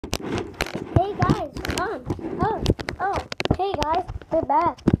Hey guys, hey guys, we're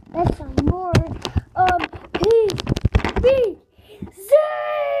back. Let's some more, PVZ.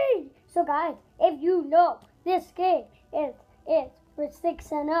 So guys, if you know this game is for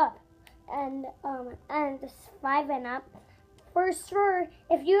 6 and up, and 5 and up, for sure,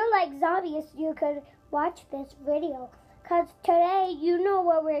 if you like zombies, you could watch this video. Cause today, you know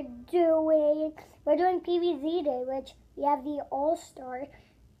what we're doing. We're doing PVZ Day, which we have the All-Star,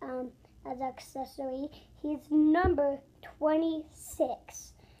 as accessory. He's number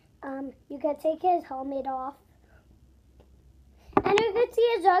 26. You can take his helmet off, and you can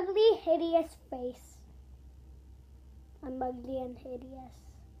see his ugly, hideous face. I'm ugly and hideous.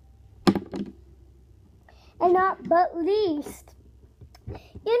 And not but least, you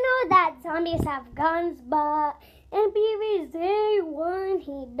know that zombies have guns, but in PVZ 1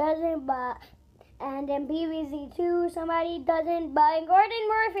 he doesn't, and in PVZ 2 somebody doesn't, but in Garden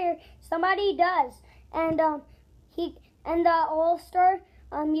Warfare somebody does. And the All-Star,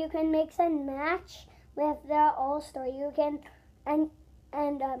 you can mix and match with the All-Star. You can and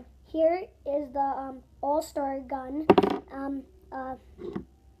here is the All-Star gun. And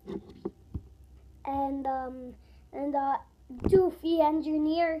doofy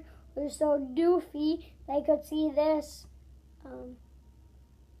engineer was so doofy they could see this.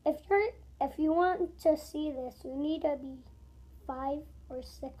 If you want to see this, you need to be 5 or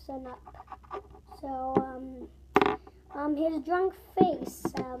 6 and up. So his drunk face,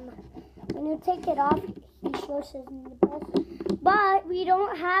 when you take it off, he shows his nipples. But we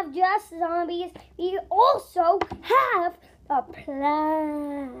don't have just zombies. We also have the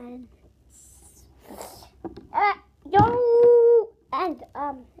plants.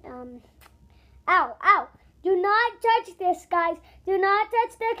 Ow. Do not touch this, guys. Do not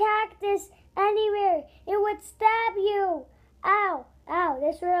touch the cactus anywhere. It would stab you. Ow,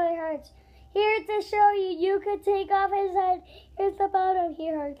 this really hurts. Here to show you, you could take off his head. Here's the bottom. He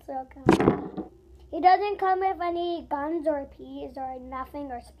hurts so bad. He doesn't come with any guns or peas or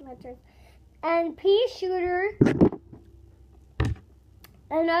nothing or splinters. And pea shooter,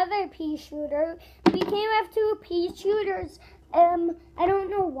 another pea shooter. We came with 2 pea shooters. I don't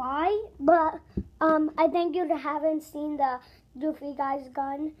know why, but I think you haven't seen the doofy guy's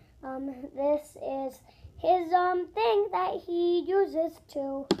gun. This is his thing that he uses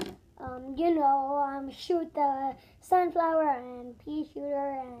to shoot the sunflower and pea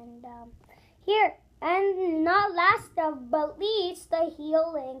shooter, and here, and not last but least, the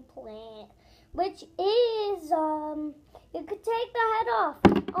healing plant, which is you could take the head off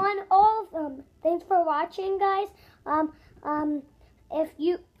on all of them. Thanks for watching, guys.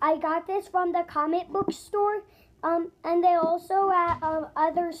 I got this from the comic book store, and they also at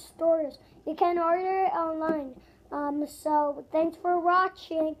other stores. You can order it online. So thanks for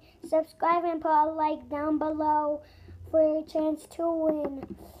watching. Subscribe and put a like down below for a chance to win.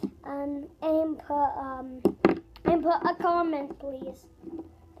 And put a comment, please.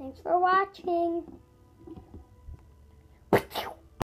 Thanks for watching.